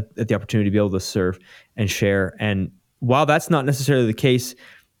joyful at the opportunity to be able to serve and share. And while that's not necessarily the case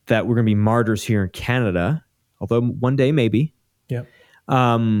that we're going to be martyrs here in Canada, although one day maybe,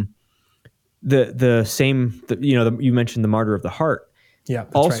 the same, you mentioned the martyr of the heart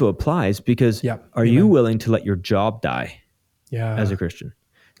also applies because are you willing to let your job die as a Christian?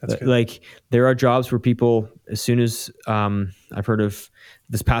 That's good. Like there are jobs where people, as soon as I've heard of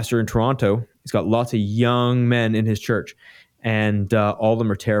this pastor in Toronto, he's got lots of young men in his church and all of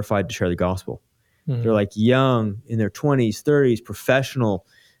them are terrified to share the gospel. Mm-hmm. They're like young, in their 20s, 30s, professional,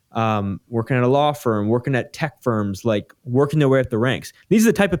 working at a law firm, working at tech firms, like working their way up the ranks. These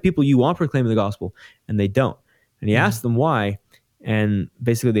are the type of people you want proclaiming the gospel, and they don't. And he asked them why, and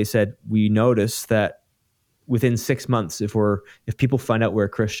basically they said, we notice that within 6 months, if people find out we're a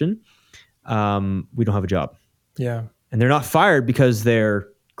Christian, we don't have a job. Yeah. And they're not fired because they're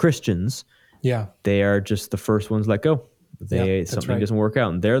Christians. Yeah. They are just the first ones let go. Something doesn't work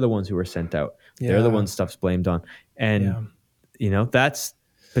out, and they're the ones who are sent out. They're the ones stuff's blamed on. And, that's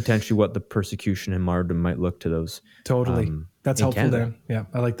potentially what the persecution and martyrdom might look to those. Totally. That's helpful, Dan. Yeah,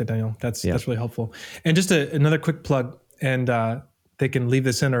 I like that, Daniel. That's really helpful. And just another quick plug, and they can leave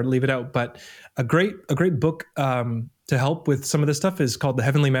this in or leave it out, but a great book to help with some of this stuff is called The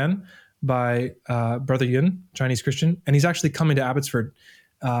Heavenly Man by Brother Yun, Chinese Christian. And he's actually coming to Abbotsford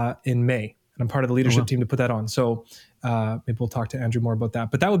in May. And I'm part of the leadership team to put that on. So maybe we'll talk to Andrew more about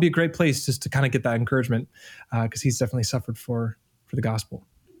that. But that would be a great place just to kind of get that encouragement because he's definitely suffered for the gospel.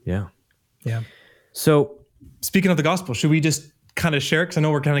 Yeah. Yeah. So speaking of the gospel, should we just kind of share? Because I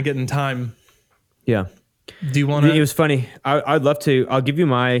know we're kind of getting time. Yeah. Do you want to? It was funny. I'd love to. I'll give you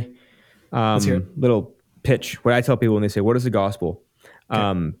my little pitch. What I tell people when they say, what is the gospel?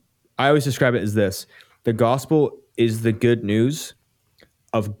 Okay. I always describe it as this. The gospel is the good news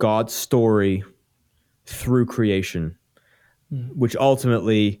of God's story through creation, which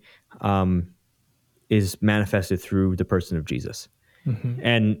ultimately is manifested through the person of Jesus. Mm-hmm.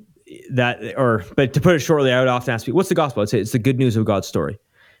 And but to put it shortly, I would often ask people, what's the gospel? I'd say it's the good news of God's story.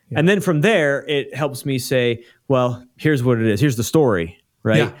 Yeah. And then from there, it helps me say, well, here's what it is. Here's the story,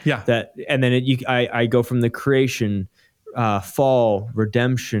 right? Yeah. And then I go from the creation, fall,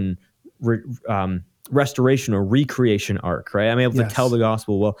 redemption, restoration or recreation arc, right? I'm able to tell the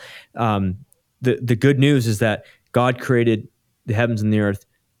gospel. Well, the good news is that God created the heavens and the earth,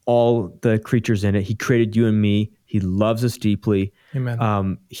 all the creatures in it. He created you and me. He loves us deeply.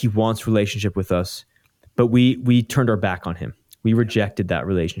 Amen. He wants relationship with us, but we turned our back on him. We rejected that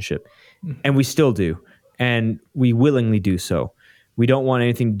relationship, and we still do, and we willingly do so. We don't want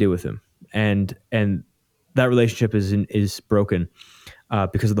anything to do with him, and that relationship is broken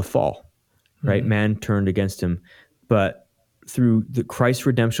because of the fall. Right? Man turned against him. But through the Christ's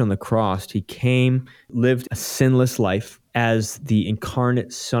redemption on the cross, he came, lived a sinless life as the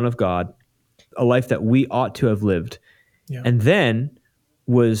incarnate Son of God, a life that we ought to have lived, and then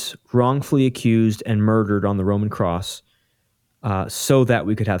was wrongfully accused and murdered on the Roman cross so that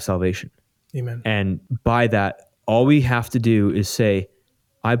we could have salvation. Amen. And by that, all we have to do is say,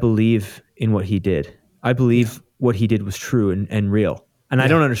 I believe in what he did. I believe what he did was true and real. And I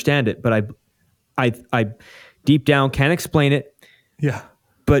don't understand it, but I deep down can't explain it. Yeah.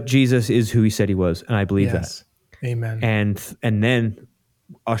 But Jesus is who he said he was, and I believe that. Amen. And then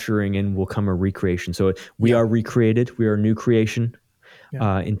ushering in will come a recreation. So we are recreated. We are a new creation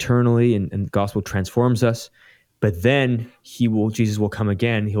internally, and the gospel transforms us. But then Jesus will come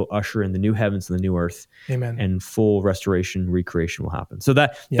again. He'll usher in the new heavens and the new earth. Amen. And full restoration, recreation will happen. So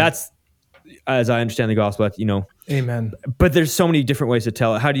that's, as I understand the gospel, Amen. But there's so many different ways to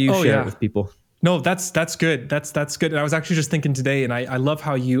tell it. How do you share it with people? No, that's good. That's good. And I was actually just thinking today, and I love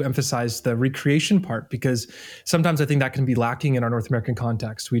how you emphasize the recreation part, because sometimes I think that can be lacking in our North American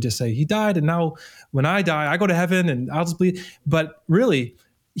context. We just say he died, and now when I die, I go to heaven, and I'll just believe. But really,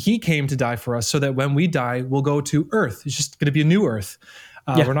 he came to die for us so that when we die, we'll go to earth. It's just going to be a new earth.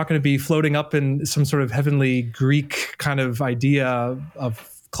 We're not going to be floating up in some sort of heavenly Greek kind of idea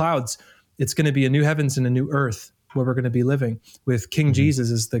of clouds. It's going to be a new heavens and a new earth, where we're going to be living with King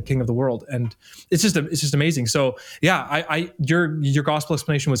Jesus as the King of the world. And it's just amazing. So your gospel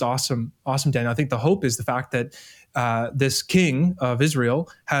explanation was awesome, Daniel. I think the hope is the fact that this King of Israel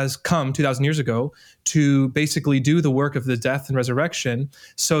has come 2,000 years ago to basically do the work of the death and resurrection,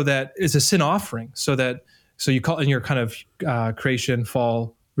 so that it's a sin offering, so you call in your kind of creation,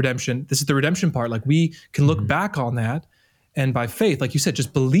 fall, redemption. This is the redemption part. Like, we can look back on that, and by faith, like you said,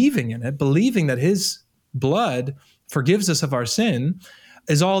 just believing in it, believing that his blood forgives us of our sin,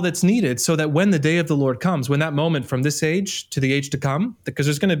 is all that's needed, so that when the day of the Lord comes, when that moment from this age to the age to come, because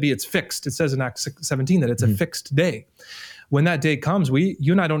there's going to be, it's fixed. It says in Acts 17 that it's a fixed day. When that day comes,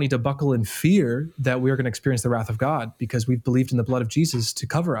 you and I don't need to buckle in fear that we're going to experience the wrath of God, because we've believed in the blood of Jesus to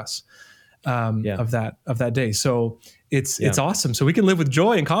cover us of that day. So it's awesome. So we can live with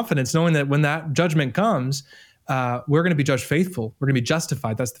joy and confidence, knowing that when that judgment comes, we're going to be judged faithful. We're going to be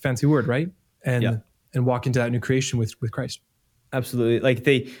justified. That's the fancy word, right? And walk into that new creation with Christ. Absolutely. Like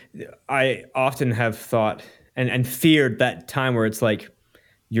I often have thought and feared that time where it's like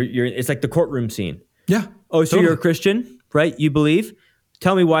it's like the courtroom scene. Yeah. Oh, so you're a Christian, right? You believe?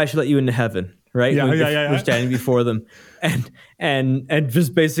 Tell me why I should let you into heaven, right? We're standing before them, and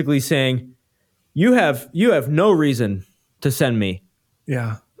just basically saying, you have no reason to send me.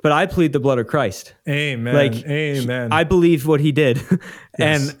 Yeah. But I plead the blood of Christ. Amen. Amen. I believe what he did.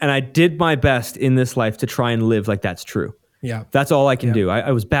 Yes. And I did my best in this life to try and live like that's true. Yeah. That's all I can do.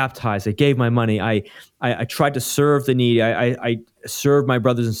 I was baptized. I gave my money. I tried to serve the needy. I served my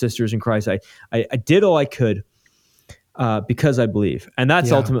brothers and sisters in Christ. I did all I could because I believe. And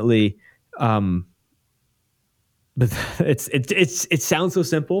that's ultimately, but it sounds so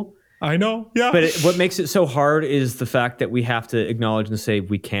simple. I know. Yeah. But what makes it so hard is the fact that we have to acknowledge and say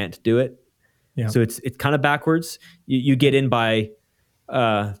we can't do it. Yeah. So it's kind of backwards. You get in by,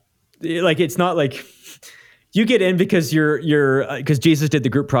 it's not like you get in because because Jesus did the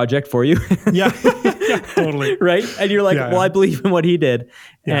group project for you. Yeah, totally. Right. And you're like, I believe in what he did.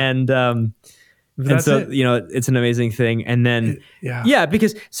 Yeah. And so, it's an amazing thing. And then,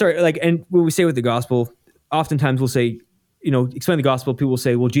 because and when we say with the gospel, oftentimes we'll say, explain the gospel, people will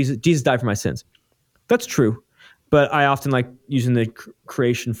say, well, Jesus died for my sins. That's true. But I often like using the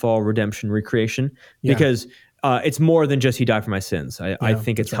creation, fall, redemption, recreation, because it's more than just he died for my sins. I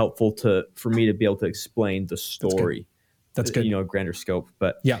think it's helpful for me to be able to explain the story. That's good. A grander scope.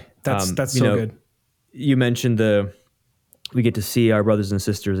 But that's so good. You mentioned we get to see our brothers and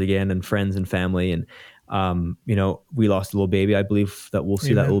sisters again, and friends and family, and we lost a little baby. I believe that we'll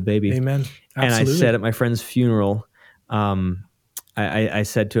see that little baby. Amen. Absolutely. And I said at my friend's funeral, I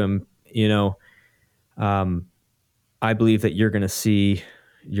said to him, I believe that you're going to see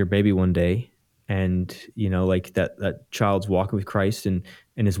your baby one day, and that child's walking with Christ and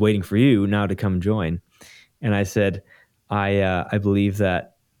is waiting for you now to come join. And I said, I believe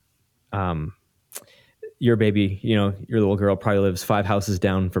that your baby, your little girl probably lives 5 houses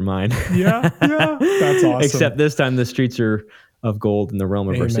down from mine. Yeah, that's awesome. Except this time the streets are of gold in the realm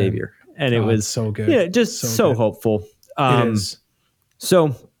of our Savior. And it was so good. Yeah, just so hopeful. It is.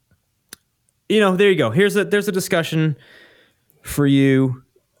 So, there you go. there's a discussion for you.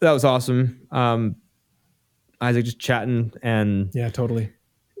 That was awesome. Isaac just chatting, and yeah, totally.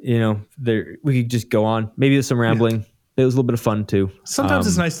 We could just go on. Maybe there's some rambling. Yeah. It was a little bit of fun too. Sometimes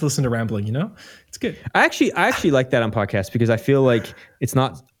it's nice to listen to rambling. It's good. I actually like that on podcasts, because I feel like it's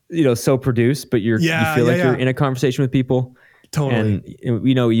not so produced, but you feel like you're in a conversation with people. Totally. And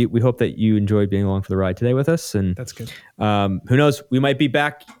we hope that you enjoyed being along for the ride today with us. And that's good. Who knows? We might be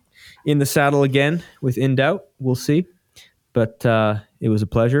back in the saddle again with In Doubt. We'll see. but it was a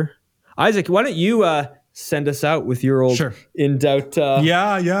pleasure. Isaac, why don't you send us out with your old Sure. In Doubt?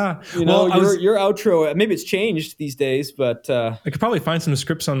 Yeah. You know, your outro. Maybe it's changed these days, but I could probably find some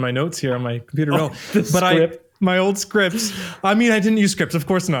scripts on my notes here on my computer. No, the but script. my old scripts. I mean, I didn't use scripts. Of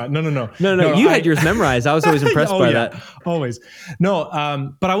course not. No. No. You had yours memorized. I was always impressed by that. Always. No,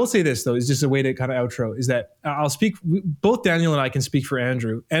 but I will say this, though, is just a way to kind of outro, is that I'll speak, both Daniel and I can speak for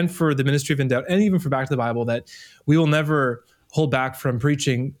Andrew and for the ministry of In Doubt and even for Back to the Bible, that we will never hold back from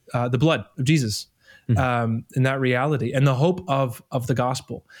preaching the blood of Jesus and that reality and the hope of the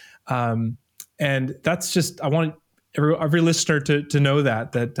gospel. And that's just, I want every listener to know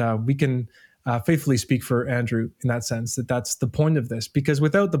that we can faithfully speak for Andrew in that sense, that's the point of this, because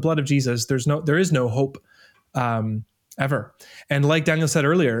without the blood of Jesus, there is no hope ever. And like Daniel said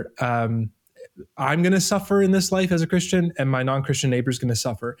earlier, I'm going to suffer in this life as a Christian, and my non-Christian neighbor is going to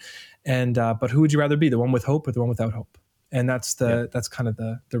suffer. And but who would you rather be, the one with hope or the one without hope? And that's kind of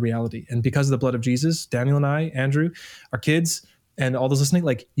the reality. And because of the blood of Jesus, Daniel and I, Andrew, our kids, and all those listening,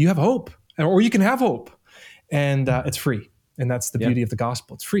 like, you have hope, or you can have hope, and it's free. And that's the beauty of the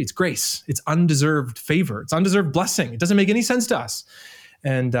gospel. It's free. It's grace. It's undeserved favor. It's undeserved blessing. It doesn't make any sense to us.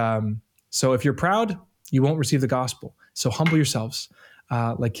 And so if you're proud, you won't receive the gospel. So humble yourselves,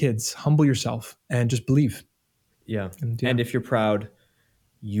 like kids. Humble yourself and just believe. Yeah. And if you're proud,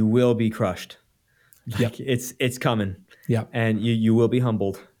 you will be crushed. Like, it's coming. Yeah. And you will be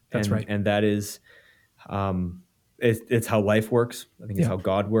humbled. That's right. And that is, it's how life works. I think it's how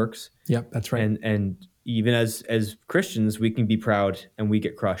God works. Yeah, that's right. And even as Christians, we can be proud and we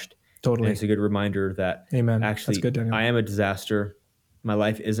get crushed. Totally. And it's a good reminder that Amen. Actually, that's good, Daniel. I am a disaster. My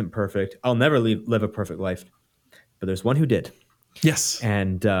life isn't perfect. I'll never live a perfect life, but there's one who did. Yes.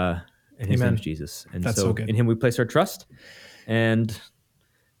 And his name is Jesus. And That's so good. In him we place our trust and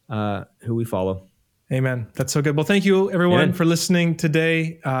who we follow. Amen. That's so good. Well, thank you everyone for listening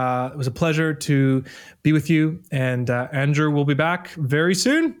today. It was a pleasure to be with you, and Andrew will be back very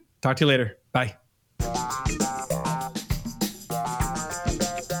soon. Talk to you later. Bye.